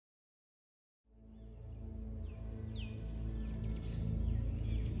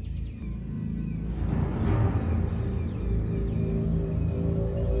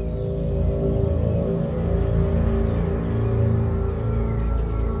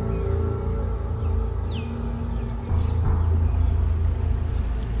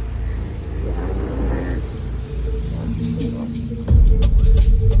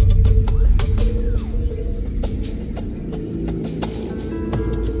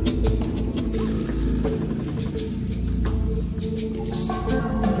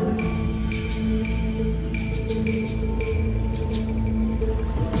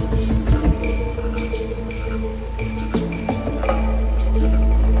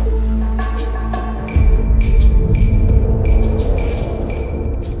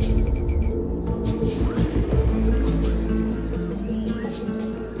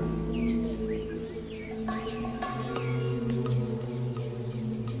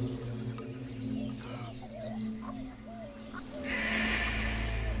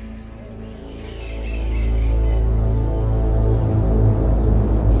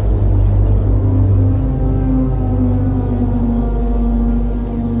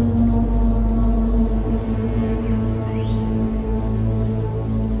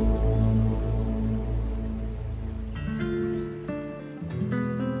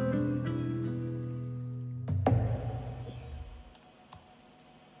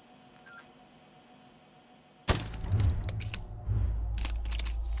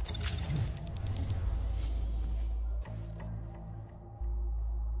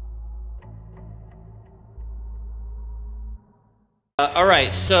All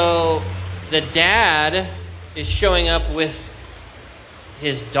right, so the dad is showing up with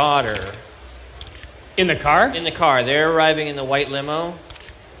his daughter. In the car? In the car. They're arriving in the white limo.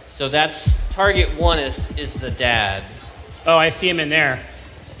 So that's target 1 is the dad. Oh, I see him in there.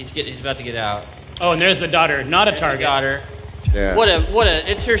 He's about to get out. Oh, and there's the daughter, not a target. The daughter. Yeah.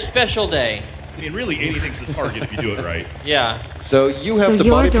 It's her special day. I mean, really, anything's a target if you do it right. Yeah. So you have the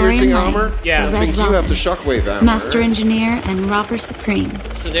body-piercing armor? Yeah. I think you have the shockwave armor. Master Engineer and Robber Supreme.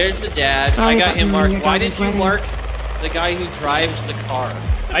 So there's the dad. Sorry I got about him ruining marked. your Why did daughter's you wedding. mark the guy who drives the car?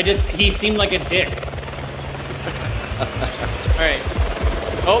 He seemed like a dick. All right.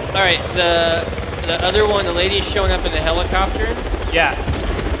 Oh, all right. The other one, the lady's showing up in the helicopter. Yeah.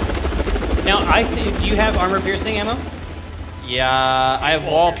 Now, I think, do you have armor-piercing ammo? Yeah, I have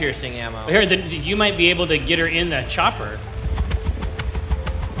wall-piercing ammo. Here, you might be able to get her in the chopper.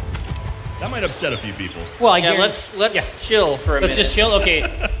 That might upset a few people. Well, Yeah, let's chill for a minute. Let's just chill?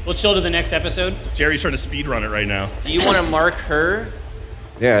 Okay, we'll chill to the next episode. Jerry's trying to speed run it right now. Do you want to mark her?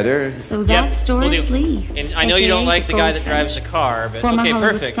 Yeah, there. So that's Doris Lee. And I know you don't like the guy that drives the car, but former okay,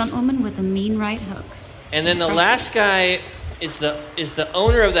 Hollywood perfect. stuntwoman with a mean right hook. And then the last guy is the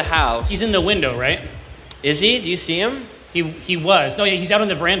owner of the house. He's in the window, right? Is he? Do you see him? He was. No, he's out on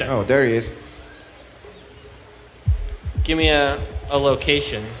the veranda. Oh, there he is. Give me a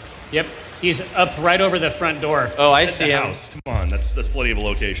location. Yep. He's up right over the front door. Oh, I At see the him. house. Come on, that's plenty of a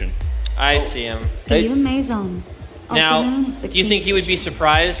location. I see him. Hey. Eva Maison. Also Now, known as the do you think he would be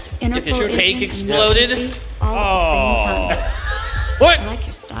surprised if his Interpol cake agent and exploded? Nazi, all at the same time. What? I like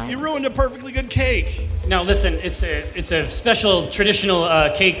your style. You ruined a perfectly good cake. Now, listen, it's a special traditional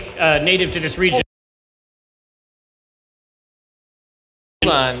cake native to this region.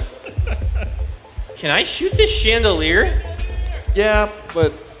 Hold on. Can I shoot this chandelier? Yeah,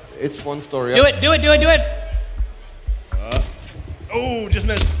 but it's one story. Do it, do it, do it, do it! Oh, just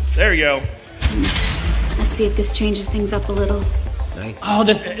missed. There you go. Let's see if this changes things up a little. Oh,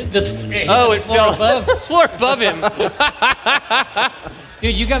 Oh, it fell above. Floor above him.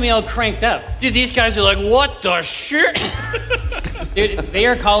 Dude, you got me all cranked up. Dude, these guys are like, what the shit? Dude, they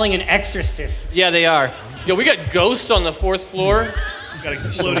are calling an exorcist. Yeah, they are. Yo, we got ghosts on the 4th floor. You got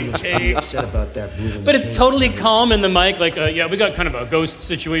exploding cake. Upset about that moving But it's cake. totally calm in the mic, like, yeah, we got kind of a ghost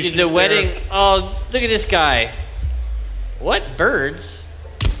situation. The there. wedding. Oh, look at this guy. What birds?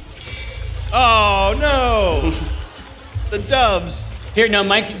 Oh, no. The doves. Here, now,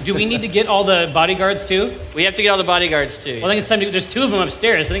 Mike, do we need to get all the bodyguards too? We have to get all the bodyguards too. Well, I think it's time to, there's 2 of them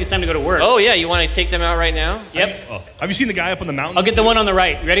upstairs. I think it's time to go to work. Oh yeah, you want to take them out right now? Yep. Oh, have you seen the guy up on the mountain? I'll get the one on the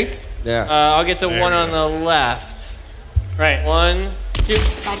right. You ready? Yeah. I'll get the There one we on go. the left. Right. 1, 2.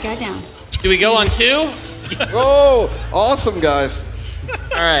 That guy down. Do we go on 2? Oh, awesome, guys.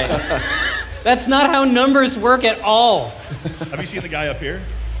 All right. That's not how numbers work at all. Have you seen the guy up here?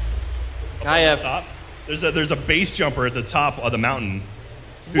 Guy up. Top? There's a base jumper at the top of the mountain.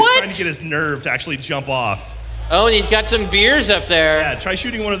 Who's What? trying to get his nerve to actually jump off. Oh, and he's got some beers up there. Yeah, try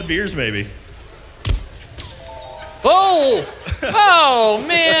shooting one of the beers, maybe. Oh! Oh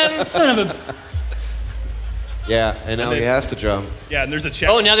man! Son of a... Yeah, and now he has to jump. Yeah, and there's a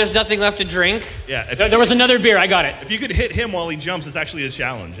challenge. Oh, now there's nothing left to drink. Yeah, There was another beer. I got it. if you could hit him while he jumps, it's actually a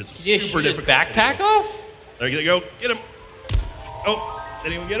challenge. It's Did you super shoot his difficult. backpack off? There you go. Get him. Oh,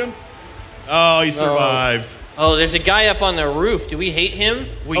 did anyone get him? Oh, he survived. Oh, there's a guy up on the roof. Do we hate him?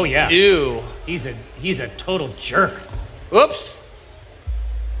 We Oh, yeah. do. He's a total jerk. Whoops.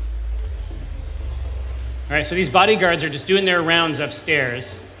 All right, so these bodyguards are just doing their rounds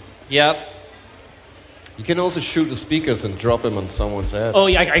upstairs. Yep. You can also shoot the speakers and drop them on someone's head. Oh,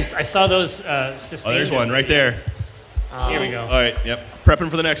 yeah, I saw those sustained. Oh, there's one right there. Here we go. All right, yep. Prepping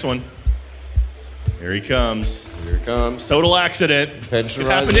for the next one. Here he comes. Here it comes. Total accident. Pension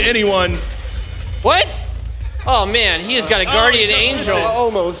Could happen to rising. anyone. What? Oh man, he has got a guardian just angel.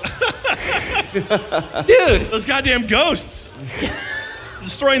 Almost. Dude. Those goddamn ghosts.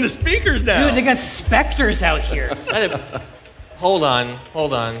 Destroying the speakers now. Dude, they got specters out here. Hold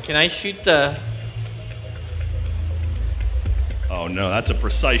on. Can I shoot the... Oh no, that's a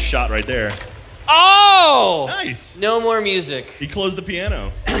precise shot right there. Oh! Nice. No more music. He closed the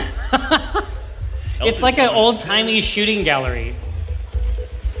piano. It's like an old-timey shooting gallery.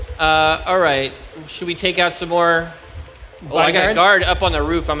 All right. Should we take out some more? Oh, I got a Bodyguards? guard up on the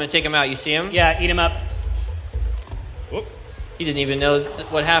roof. I'm gonna take him out. You see him? Yeah, eat him up. Whoop. He didn't even know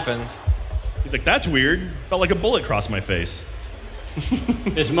what happened. He's like, that's weird. Felt like a bullet crossed my face.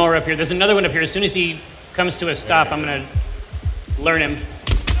 There's more up here. There's another one up here. As soon as he comes to a stop, I'm gonna learn him.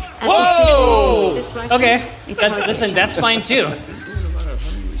 Whoa! This rifle, Okay. it's hard to Listen, shoot. that's fine too.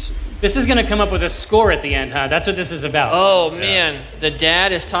 This is gonna come up with a score at the end, huh? That's what this is about. Oh man, the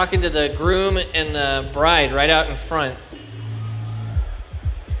dad is talking to the groom and the bride right out in front.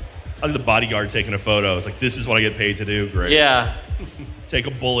 I think the bodyguard taking a photo. It's like, this is what I get paid to do. Great. Yeah. Take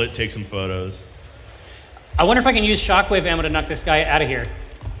a bullet, take some photos. I wonder if I can use shockwave ammo to knock this guy out of here.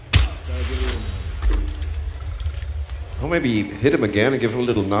 Oh, maybe hit him again and give him a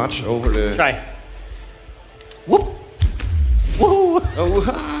little notch over the... Let's try. Whoop! Woo! Oh,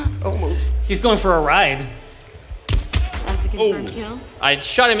 ha, almost. He's going for a ride. That's a confirmed kill. I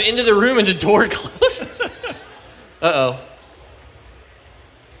shot him into the room and the door closed. Uh-oh.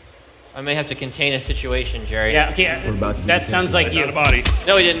 I may have to contain a situation, Jerry. Yeah, okay. We're about to That sounds like Not you. a body.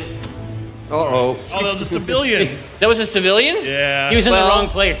 No, he didn't. Uh-oh. Oh, that was a civilian. That was a civilian? Yeah. He was in the Well- wrong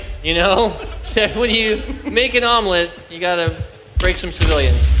place. You know, when you make an omelet, you gotta break some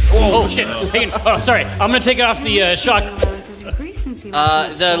civilians. Oh, shit. Hang on. Oh, sorry. I'm gonna take off the shock. Allowance has increased since we last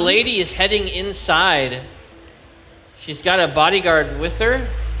met, The son. lady is heading inside. She's got a bodyguard with her,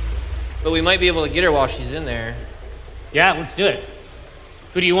 but we might be able to get her while she's in there. Yeah, let's do it.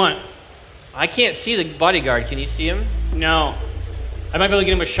 Who do you want? I can't see the bodyguard. Can you see him? No. I might be able to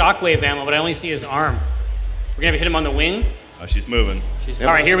get him with shockwave ammo, but I only see his arm. We're gonna hit him on the wing. Oh, she's moving. She's All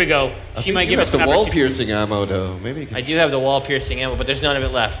right, here we go. I She think might you give have us the an wall opportunity. piercing ammo, though. Maybe you can... I do have the wall piercing ammo, but there's none of it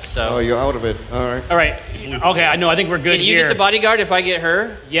left. So Oh, you're out of it. All right. All right. Okay, I know. I think we're good can you here. get the bodyguard if I get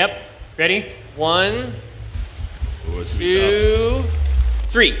her? Yep. Ready? 1, Ooh, it's gonna be 2,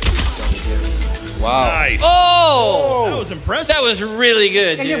 3. Wow. Nice. Oh! That was impressive. That was really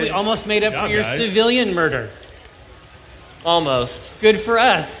good, Yeah, we dude. almost made up Good job, for your guys. civilian murder. Almost. Good for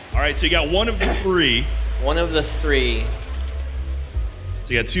us. All right, so you got one of the three. One of the 3.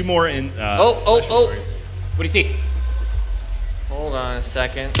 So you got 2 more in. Oh. stories. What do you see? Hold on a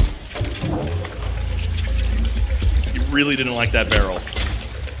second. You really didn't like that barrel.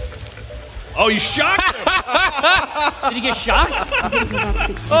 Oh, you shocked him. Did he get shot?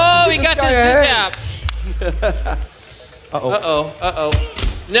 Oh, he got guy this ahead. zap. Uh-oh.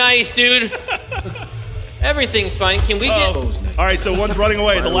 Nice, dude. Everything's fine. Can we get... All right, so one's running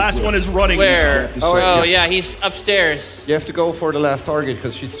away. The last one is running. Where? Wrap this Oh, up. wait, Oh, yeah, he's upstairs. You have to go for the last target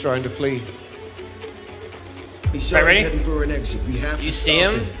because she's trying to flee. Michelle's ready? heading for an exit. We have You to see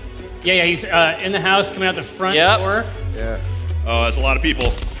stop him? it. Yeah, he's in the house coming out the front Yep. door. Yeah. Oh, that's a lot of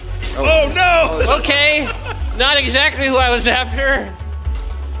people. Oh, no! Okay. Not exactly who I was after.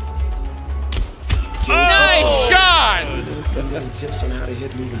 Nice shot. Any tips on how to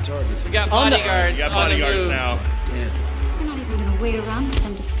hit moving targets? We got On the- bodyguards You got on the bodyguards move. now. Damn. You're not even gonna wait around for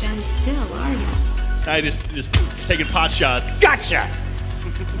them to stand still, are you? I just taking pot shots. Gotcha!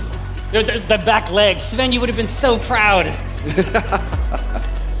 the back leg. Sven, you would have been so proud.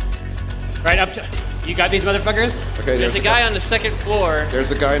 Right up to... You got these motherfuckers? Okay, There's a guy on the second floor.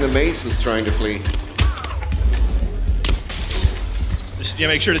 There's a guy in a maze who's trying to flee. Just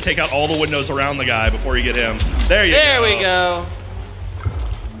make sure to take out all the windows around the guy before you get him. There you go. There we go.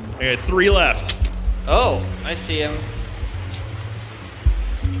 Okay, 3 left. Oh, I see him.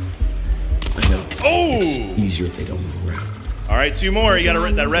 I know. Oh! It's easier if they don't move around. All right, 2 more. You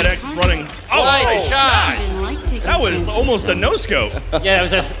got that red X is running. Oh, Nice nice shot. Didn't like taking That was chances, almost a son. no scope. Yeah, that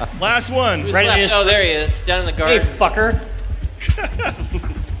was a... Last one. Who's Right in left? his- Oh, there he is, down in the Hey, garden. fucker.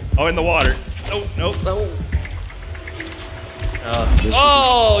 Oh, in the water. No, no. No.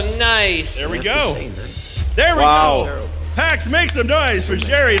 Oh, nice. There we Not go. the same, man. There we Wow. go. Pax, make some noise for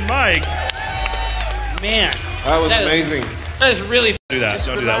Jerry and Mike. Man. That was That is- amazing. That is really... Do that.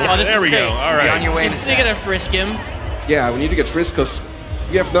 Don't do Oh, that. this There is we great. go. All right. On your way to He's gonna frisk him. Yeah, we need to get frisked because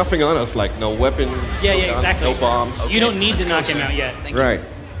you have nothing on us, like no weapon, Yeah, no yeah, gun, exactly. no bombs. You don't need to knock him sir. out yet. Right.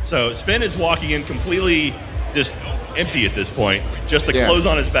 So Sven is walking in completely just empty at this point. Just the Yeah. clothes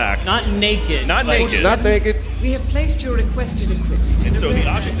on his back. Not naked. Not but- naked. Not naked. We have placed your requested equipment. And so the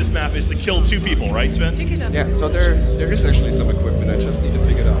object of this map is to kill 2 people, right, Sven? Pick it up. Yeah, so there is actually some equipment. I just need to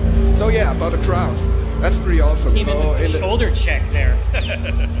pick it up. So yeah, about the crowds. That's pretty awesome. Even So with the shoulder check there.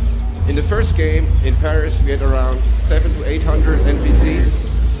 in the first game in Paris, we had around 700 to 800 NPCs.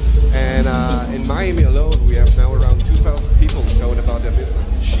 And in Miami alone, we have now around 2,000 people going about their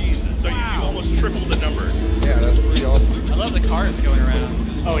business. Jesus. So you almost tripled the number. Yeah, that's pretty awesome. I love the cars going around.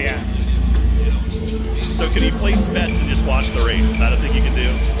 Oh, yeah. So can you place bets and just watch the race? Is that a thing you can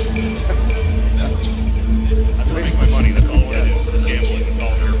do? That's how I make my money. That's all I want to do. Just gambling. That's all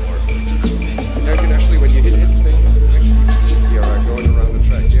I'm here for. Now you can actually, when you hit instinct, you can actually see Sierra going around the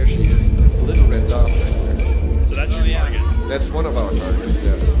track. There she is. It's a little red dot right there. So that's your target. That's one of our targets,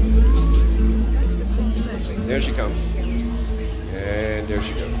 yeah. That's the cool stuff. There she comes. And there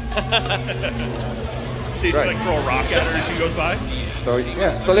she goes. So you just Right. like throw a rock at her as she goes by? So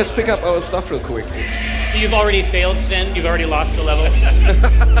yeah, so let's pick up our stuff real quick. So you've already failed, Sven? You've already lost the level?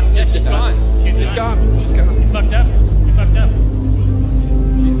 Yeah, she's gone. She's She's gone. She's gone. You fucked up. You fucked up.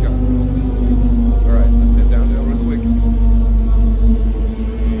 She's gone. All right, let's head down there real quick.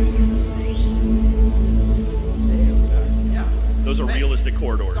 Those are realistic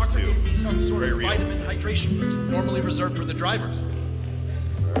corridors too. Some sort Very of real. vitamin hydration boost, normally reserved for the drivers.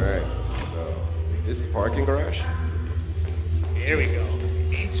 All right, so this is the parking garage. Here we go.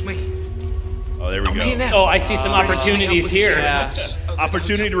 It's me. Oh, there we I'm here go. now. Oh, I see some opportunities here. Yeah.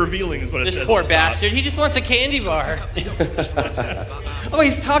 Opportunity revealing is what it This says. poor at the top. bastard. He just wants a candy bar. Oh,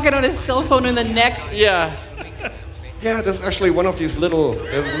 he's talking on his cell phone in the neck. Yeah. Yeah, there's actually one of these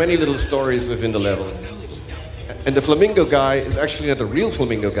there's many little stories within the level. And the flamingo guy is actually not the real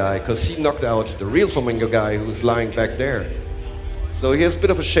flamingo guy, because he knocked out the real flamingo guy who's lying back there. So he has a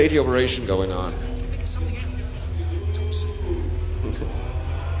bit of a shady operation going on.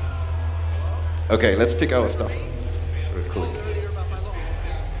 Okay, let's pick our stuff. Real quick.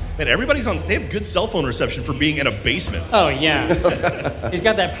 Man, everybody's on. They have good cell phone reception for being in a basement. Oh, yeah. He's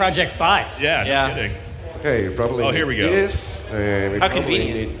got that Project Fi. Yeah, Yeah. no kidding. Okay, you probably Oh, need here we go. this, and we How probably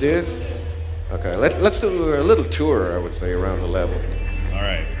convenient. need this. Okay, let's do a little tour, I would say, around the level. All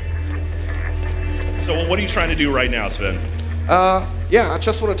right. So, what are you trying to do right now, Sven? Yeah, I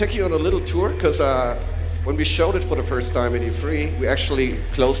just want to take you on a little tour, because when we showed it for the first time at E3, we actually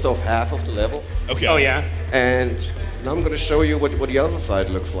closed off half of the level. Okay. Oh, yeah. And now I'm going to show you what the other side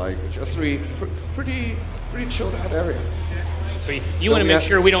looks like, which is pretty chilled out area. So you So want to we make have-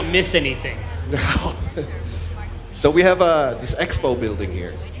 sure we don't miss anything. So we have this expo building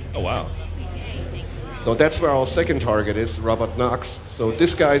here. Oh wow. So that's where our second target is, Robert Knox. So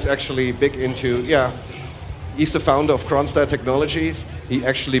this guy is actually big into, he's the founder of Kronstadt Technologies. He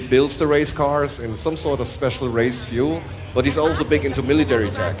actually builds the race cars in some sort of special race fuel, but he's also big into military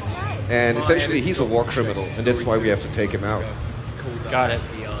tech. And essentially he's a war criminal, and that's why we have to take him out. Got it.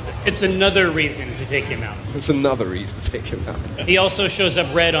 It's another reason to take him out. It's another reason to take him out. He also shows up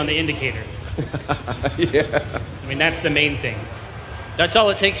red on the indicator. Yeah. I mean, that's the main thing. That's all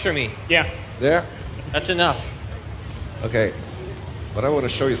it takes for me. Yeah. There? That's enough. Okay. But I want to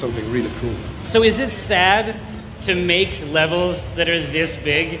show you something really cool. So is it sad to make levels that are this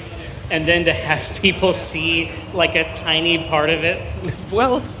big and then to have people see like a tiny part of it?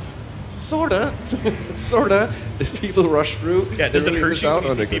 Well, sorta. Sorta. If people rush through, Yeah. Does they it really hurt miss you out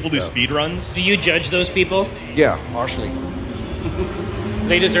when on the people good do stuff. speed runs? Do you judge those people? Yeah, harshly.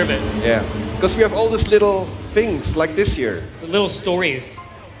 They deserve it. Yeah. Because we have all these little things like this here. Little stories.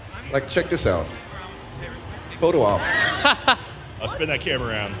 Like, check this out. Photo op. I'll spin that camera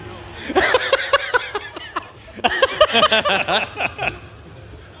around.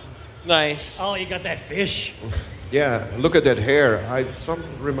 Nice. Oh, you got that fish. Yeah, look at that hair.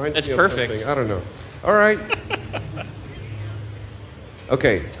 Reminds That's me of perfect. something. I don't know. All right.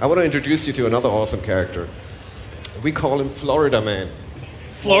 Okay, I want to introduce you to another awesome character. We call him Florida Man.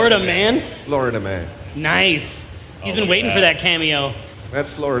 Florida man? Florida Man. Nice. He's Oh, been look waiting at for that. that cameo. That's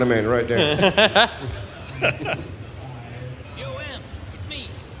Florida Man right there. It's me.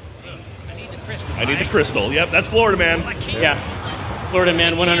 I need the crystal. I need the crystal. Yep, that's Florida Man. Yeah. Florida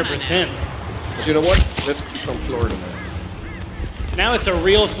man 100%. But you know what? Let's become Florida Man. Now it's a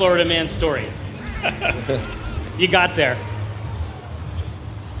real Florida man story. You got there.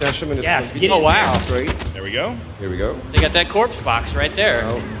 Stash him in his Yes, computer. get in Oh, wow. Great. There we go. Here we go. They got that corpse box right there.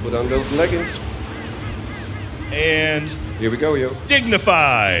 Now, put on those leggings. And Here we go, yo.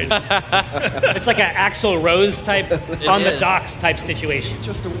 dignified. It's like an Axl Rose type, on the is. docks type situation. It's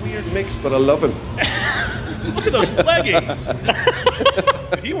just a weird mix, but I love him. Look at those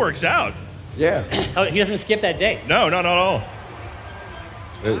leggings. He works out. Yeah. Oh, he doesn't skip that day. No, not at all.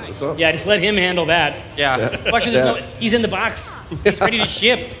 Hey, what's up? Yeah, just let him handle that. Yeah. Watch, he's in the box. He's ready to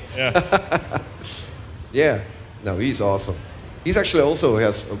ship. Yeah. No, he's awesome. He's actually also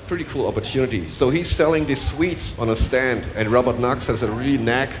has a pretty cool opportunity. So he's selling these sweets on a stand, and Robert Knox has a really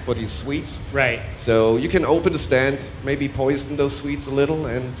knack for these sweets. Right. So you can open the stand, maybe poison those sweets a little,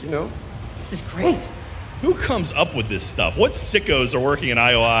 and you know. This is great. Who comes up with this stuff? What sickos are working in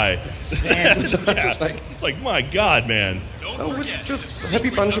IOI? Man. Yeah. It's like, my God, man. Oh, we're just a happy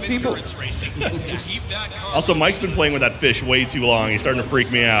bunch of people. Also, Mike's been playing with that fish way too long. He's starting to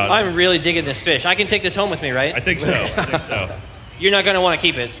freak me out. I'm really digging this fish. I can take this home with me, right? I think so. I think so. You're not going to want to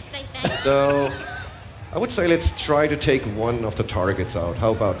keep it. So I would say let's try to take one of the targets out.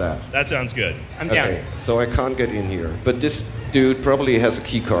 How about that? That sounds good. I'm down. Okay, so I can't get in here, but this dude probably has a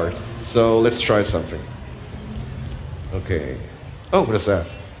key card. So let's try something. Okay. Oh, what is that?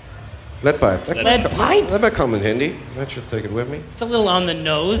 Lead pipe. Lead pipe? That might come in handy. Let's just take it with me. It's a little on the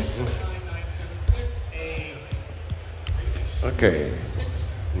nose. Okay.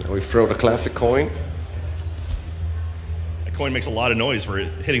 Now we throw the classic coin. That coin makes a lot of noise for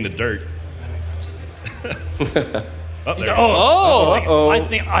it hitting the dirt. Oh, there. Oh, Oh,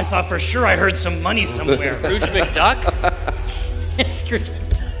 I thought for sure I heard some money somewhere. Scrooge McDuck. Scrooge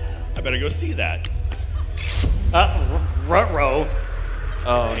McDuck. I better go see that. Ruh-roh.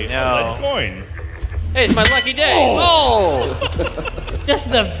 Oh Hey, a no. lead coin. Hey, it's my lucky day. Oh.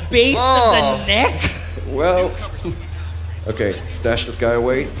 Just the base of the neck. Well, okay, stash this guy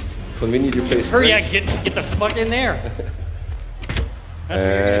away. Conveniently placed. Hurry, crate. get the fuck in there. That's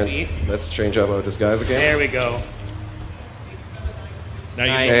And weird. let's change up our disguise again. There we go. Now you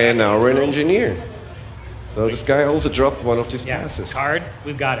Nice. And now we're an engineer. So this guy also dropped one of these Yeah, passes. card.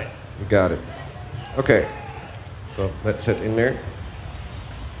 We've got it. We got it. Okay. So let's head in there.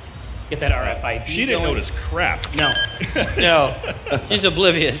 Get that RFID. She didn't going. notice crap. No. No. She's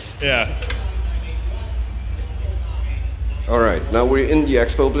oblivious. Yeah. All right. Now we're in the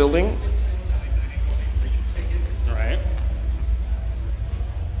expo building. All right.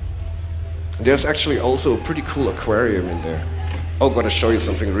 There's actually also a pretty cool aquarium in there. Oh, I'm gonna show you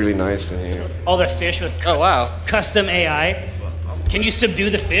something really nice in here. All the fish with Oh wow. custom AI. Can you subdue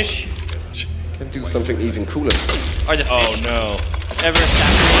the fish? Can do something even cooler. Are the Oh fish no. ever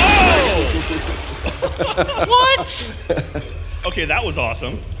sacrificed? What? Okay, that was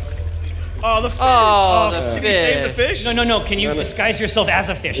awesome. Oh, the fish. Oh, the Did you save the fish. fish? No, no, no. Can you disguise yourself as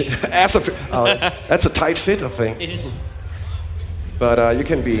a fish? As a that's a tight fit, I think. It is. But you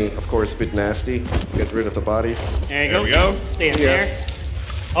can be, of course, a bit nasty. Get rid of the bodies. There you There go. we go. Stay in there.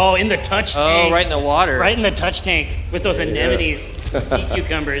 Oh, in the touch tank. Oh, right in the water. Right in the touch tank with those anemones, sea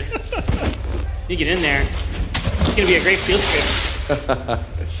cucumbers. You get in there. It's gonna be a great field trip.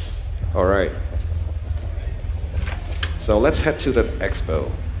 All right. So let's head to that expo.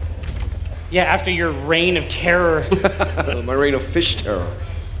 Yeah, after your reign of terror. My reign of fish terror.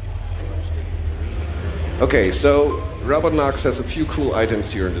 Okay, so Robert Knox has a few cool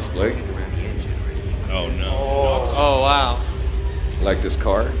items here on display, Oh no. Oh wow. like this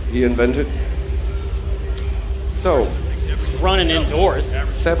car he invented. So, Running indoors.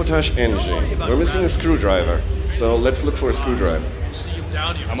 sabotage engine. We're missing a screwdriver, so let's look for a screwdriver.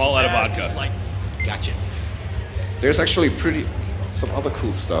 I'm all out of vodka. Gotcha. There's actually some other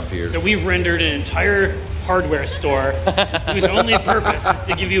cool stuff here. So we've rendered an entire hardware store whose only purpose is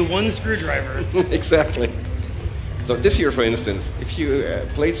to give you one screwdriver. Exactly. So this year, for instance, if you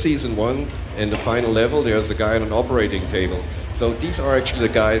played season 1 in the final level, there's a guy on an operating table. So these are actually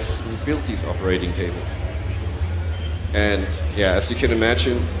the guys who built these operating tables. And yeah, as you can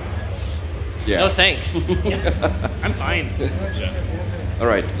imagine, yeah. No thanks. I'm fine. All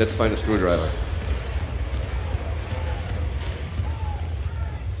right, let's find a screwdriver.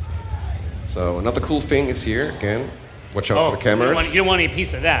 So another cool thing is here again. Watch out for the cameras. You don't want any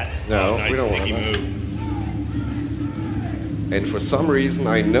piece of that. No, Nice we don't want sneaky that. move. And for some reason,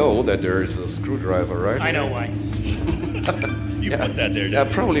 I know that there is a screwdriver right I know here. why. You put that there, I didn't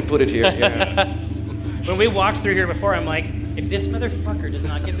you? probably put it here. Yeah. When we walked through here before, I'm like, if this motherfucker does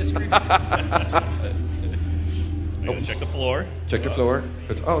not get the screwdriver. I gotta check the floor. Check the floor.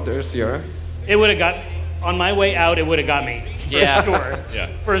 But, oh, there's Sierra. It would have got, on my way out, it would have got me. For Yeah. sure. Yeah.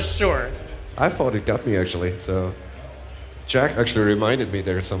 For sure. I thought it got me actually. So Jack actually reminded me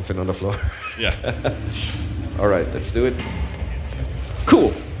there's something on the floor. Yeah. All right, let's do it.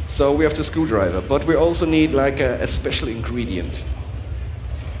 Cool. So we have the screwdriver, but we also need like a special ingredient.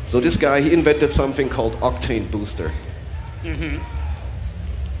 So this guy, he invented something called octane booster. Octane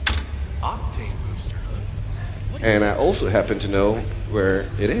booster, huh? And I also happen to know where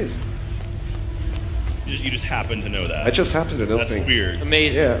it is. You just happen to know that. I just happen to know That's things. weird.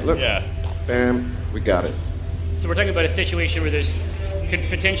 Amazing. Yeah, look. Yeah. Bam, we got it. So we're talking about a situation where there's could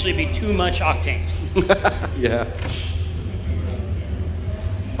potentially be too much octane. Yeah.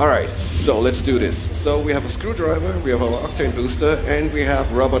 All right, so let's do this. So we have a screwdriver, we have our octane booster, and we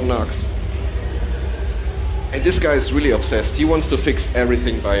have Robert Knox. And this guy is really obsessed. He wants to fix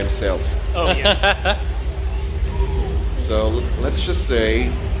everything by himself. Oh yeah. So let's just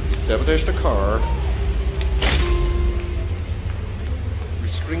say we sabotage the car. We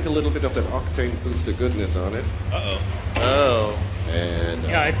sprinkle a little bit of that octane booster goodness on it. Uh-oh. Oh. And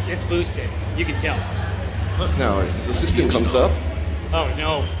Yeah, it's boosted. You can tell. now as the system comes up, Oh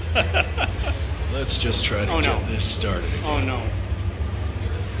no. Let's just try to Oh, no. get this started again. Oh no.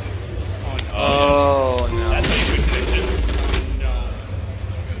 Oh no. Oh no. That's how you fix an engine. No.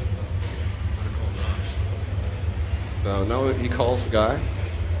 so now he calls the guy.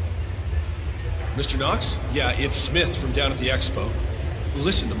 Mr. Knox? Yeah, it's Smith from down at the expo.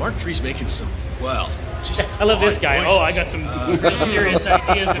 Listen, the Mark III's making some, well, just I love this guy. noises. Oh, I got some really serious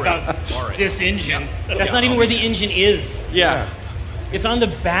ideas about All right. this engine. Yeah. That's not even where the engine is. Yeah. It's on the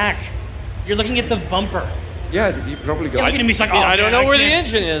back. You're looking at the bumper. Yeah, you probably got. You're looking at me he's like, oh, I don't man, know where the can't-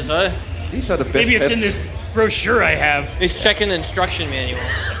 engine is. These are the best. Maybe it's in this brochure I have. He's checking the instruction manual.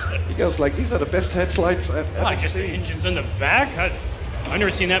 He goes like, these are the best headlights I've Oh, I ever guess the seen. engine's on the back? I've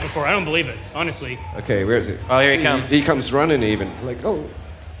never seen that before. I don't believe it, honestly. Okay, where is it? Oh, here he comes. He comes running even. Like, oh.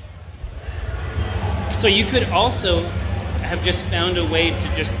 So you could also have just found a way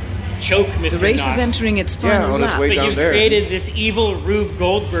to just choke Mr. The race Knox. is entering its final on his lap. way But down you've there. created this evil Rube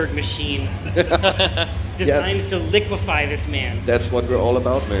Goldberg machine designed to liquefy this man. That's what we're all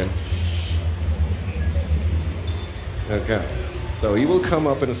about, man. Okay. So he will come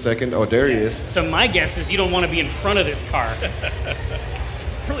up in a second. Oh, there he is. So my guess is you don't want to be in front of this car.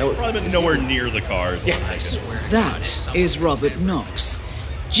 Probably been nowhere near the cars. Yeah. That is Robert Knox,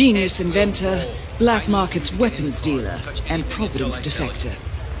 genius inventor, black market's weapons dealer, and Providence defector.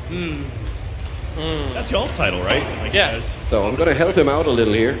 That's y'all's title, right? Like, Yeah. guys- So I'm gonna help him out a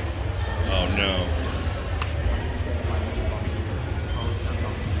little here. Oh no.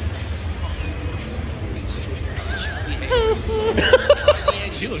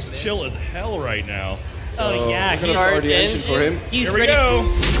 She looks chill as hell right now. Oh yeah, We're gonna start the engine for him. He's Here we ready. go.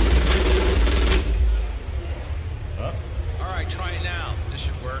 All right, try it now. This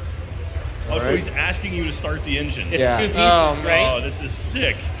should work. Oh, so right. he's asking you to start the engine. It's Yeah. 2 pieces, Oh, right? Oh, this is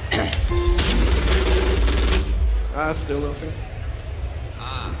sick. Still nothing.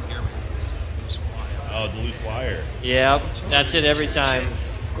 Ah, here we go. Just a loose wire. Oh, the loose wire. Yep, that's it every time.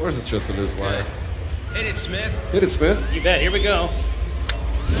 Of course, it's just a loose wire. Hit it, Smith. Hit it, Smith. You bet. Here we go.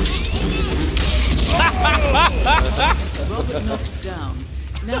 Robert Knox down.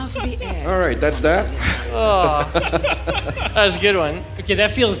 Now for the air. All right, that's that. That was a good one. Okay,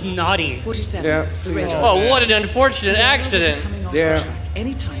 that feels naughty. 47. Yeah, The see, race is Oh, what an unfortunate accident. coming off Yeah. the track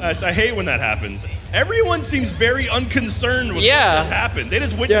anytime. I hate when that happens. Everyone seems very unconcerned with Yeah. what just happened. They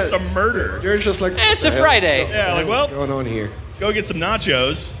just witnessed Yeah. a murder. They're just like. It's what a the hell Friday. is go- Yeah, like, well- what's going on here? Go get some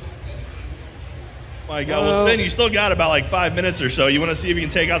nachos. My God, well, Sven, you still got about like 5 minutes or so. You want to see if you can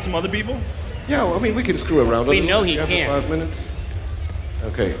take out some other people? Yeah, well, I mean, we can screw around a We little. know he Yeah, for can. 5 minutes.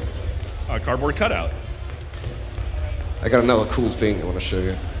 Okay, Cardboard cutout. I got another cool thing I want to show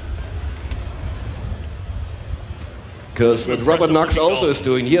you. Because what Robert Knox also is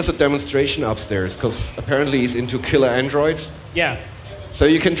doing, he has a demonstration upstairs, because apparently he's into killer androids. Yeah. So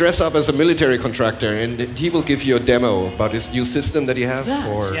you can dress up as a military contractor, and he will give you a demo about his new system that he has That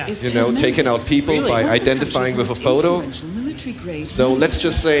for, is you know, 10 taking out members. people Really? by One of the identifying with country's a photo. most influential military-grade So let's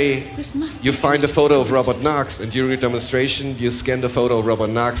just say This must you be find a connected photo to of Robert Constantine. Knox, and during the demonstration, you scan the photo of Robert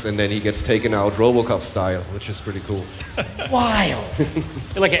Knox, and then he gets taken out RoboCop style, which is pretty cool. Wild.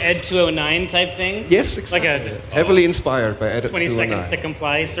 Like an Ed 209 type thing? Yes, exactly. Like a Heavily inspired by Edit 20 seconds to 209.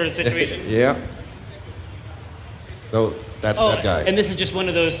 comply sort of situation? Yeah. So that's that guy. And this is just one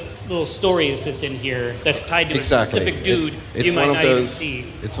of those little stories that's in here that's tied to Exactly. a specific dude It's you might one not of even those. see.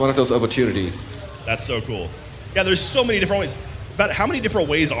 It's one of those opportunities. That's so cool. Yeah, there's so many different ways. But how many different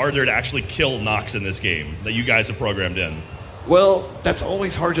ways are there to actually kill Knox in this game that you guys have programmed in? Well, that's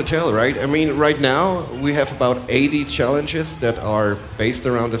always hard to tell, right? I mean, right now we have about 80 challenges that are based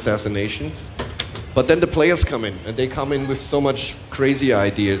around assassinations. But then the players come in, and they come in with so much crazy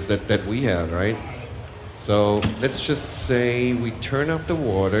ideas that we have, right? So let's just say we turn up the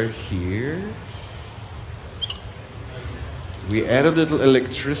water here. We add a little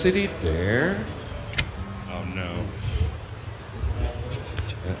electricity there. Oh no.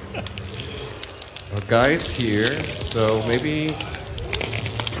 Our guy's here, so maybe.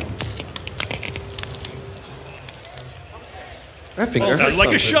 I think I Sounds heard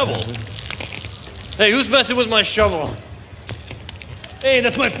like a something. shovel. Hey, who's messing with my shovel? Hey,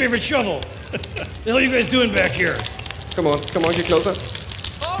 that's my favorite shovel. The hell are you guys doing back here? Come on, get closer.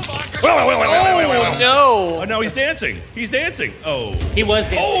 Oh, no. Oh no, he's dancing. He's dancing. Oh. He was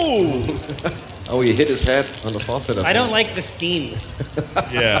the. Oh. Oh, he hit his head on the faucet. I don't like the steam.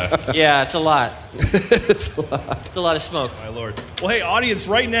 Yeah. Yeah, it's a lot. It's a lot. It's a lot of smoke. My lord. Well, hey, audience,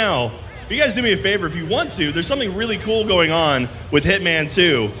 right now, if you guys do me a favor, if you want to, there's something really cool going on with Hitman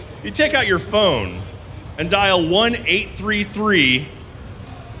 2. You take out your phone and dial 1-833.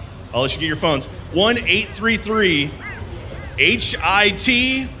 I'll let you get your phones. 1-833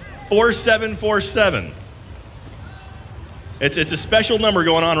 HIT 4747. It's a special number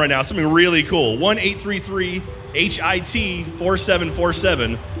going on right now. Something really cool. 1-833 HIT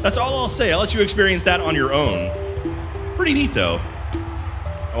 4747. That's all I'll say. I'll let you experience that on your own. Pretty neat though.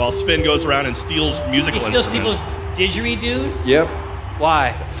 While Sven goes around and steals musical He steals instruments. people's didgeridoos. Yep,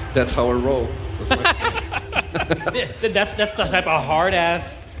 Why? that's how I roll. That's my, That's the type of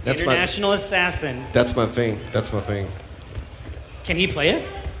hard-ass That's my- international assassin. that's my thing. That's my thing. Can he play it?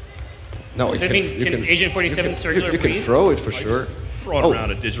 No, you I mean, you can Agent 47 circular You can breathe? throw it for sure. Throwing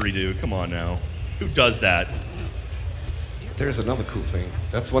around a didgeridoo. Come on now. Who does that? There's another cool thing.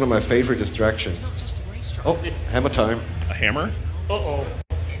 That's one of my favorite distractions. Oh, hammer time. A hammer? Uh-oh.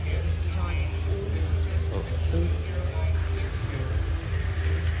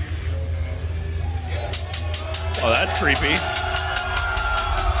 Oh, that's creepy.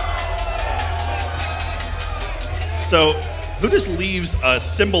 So, who just leaves a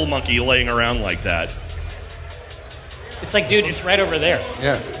cymbal monkey laying around like that? It's like, dude, it's right over there.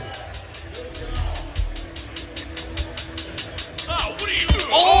 Yeah.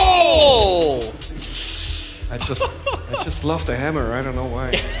 Oh! I just love the hammer. I don't know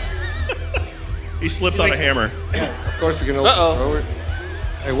why. He slipped on a hammer. Of course you can also throw it.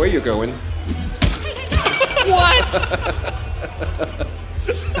 Hey, where you going? What?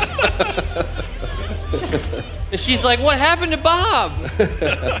 And she's like, what happened to Bob?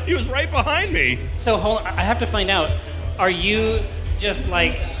 He was right behind me. So hold on, I have to find out, are you just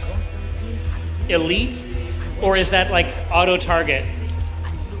like elite? Or is that like auto target?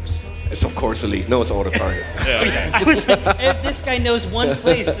 It's of course elite. No, it's auto target. Yeah. I was like, if this guy knows one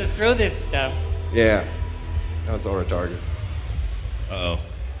place to throw this stuff. Yeah. No, it's auto target. Uh-oh.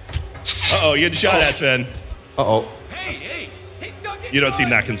 Uh-oh, you getting shot at, Sven. Uh-oh. You don't seem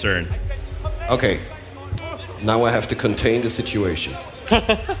that concerned. Okay. Now I have to contain the situation.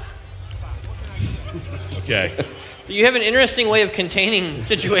 Okay. You have an interesting way of containing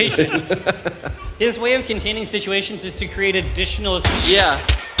situations. His way of containing situations is to create additional... Yeah.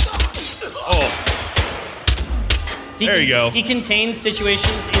 Oh, He there you go. He contains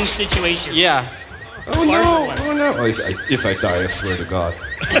situations in situations. Yeah. Oh no! Oh no! Oh, if I die, I swear to God.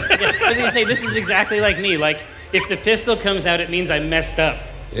 Yeah, I was gonna say, this is exactly like me. Like, if the pistol comes out, it means I messed up.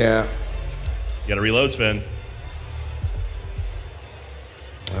 Yeah. You gotta reload, Sven.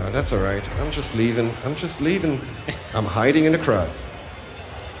 That's all right. I'm just leaving. I'm just leaving. I'm hiding in the crowds.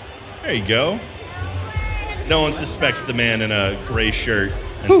 There you go. No one suspects the man in a gray shirt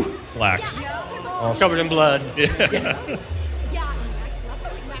and slacks. Covered in blood.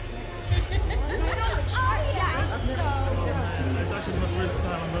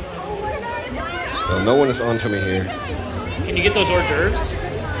 So no one is onto me here. Can you get those hors d'oeuvres?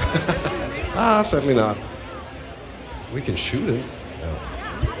 Certainly not. We can shoot him.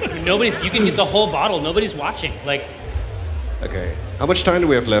 No. You can get the whole bottle. Nobody's watching. Like, Okay. How much time do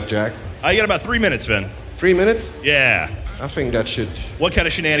we have left, Jack? You got about 3 minutes, Sven. 3 minutes? Yeah. I think that should... What kind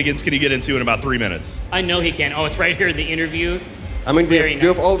of shenanigans can you get into in about 3 minutes? I know he can. Oh, it's right here in the interview. I mean, we Very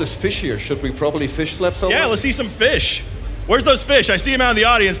have nice. all this fish here. Should we probably fish slap someone? Yeah, let's see some fish. Where's those fish? I see them out in the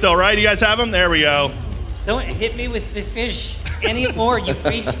audience though, right? You guys have them? There we go. Don't hit me with the fish anymore. You've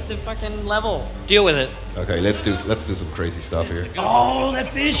reached the fucking level. Deal with it. Okay, let's do some crazy stuff here. Oh, that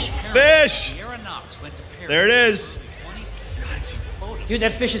fish. Fish! There it is. Dude,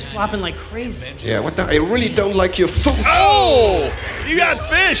 that fish is flopping like crazy. Yeah, what the... I really don't like your food. Oh! You got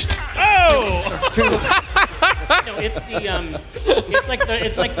fished! Oh! No, it's the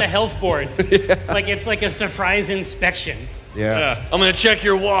it's like the health board. Yeah. Like it's like a surprise inspection. Yeah. I'm gonna check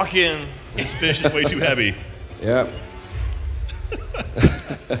your walk-in. This fish is way too heavy. Yeah.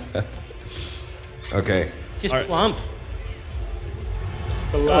 Okay. It's just All right. plump.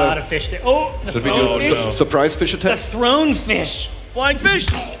 A lot of fish there. Oh, the Should we do throne a fish. surprise fish The attack? throne fish. Flying fish!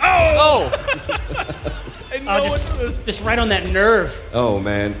 Oh! Oh! And no one Just right on that nerve. Oh,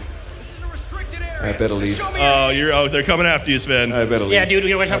 man. I better leave. They're coming after you, Sven. I better leave. Yeah, dude, we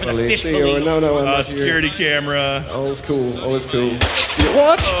gotta watch out for the Leave. fish See, police. No, I'm not Security here. camera. Always cool. Always cool. Yeah,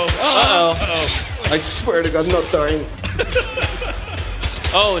 what? Uh-oh. I swear to God, I'm not dying.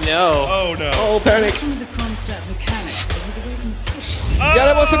 Oh, no. Oh no. Oh, panic. One of the Kronstadt mechanics, but he's away from the pit. Yeah,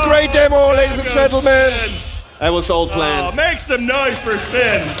 that was a great demo, ladies and There goes gentlemen. Sven. That was all planned. Make some noise for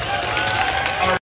Sven.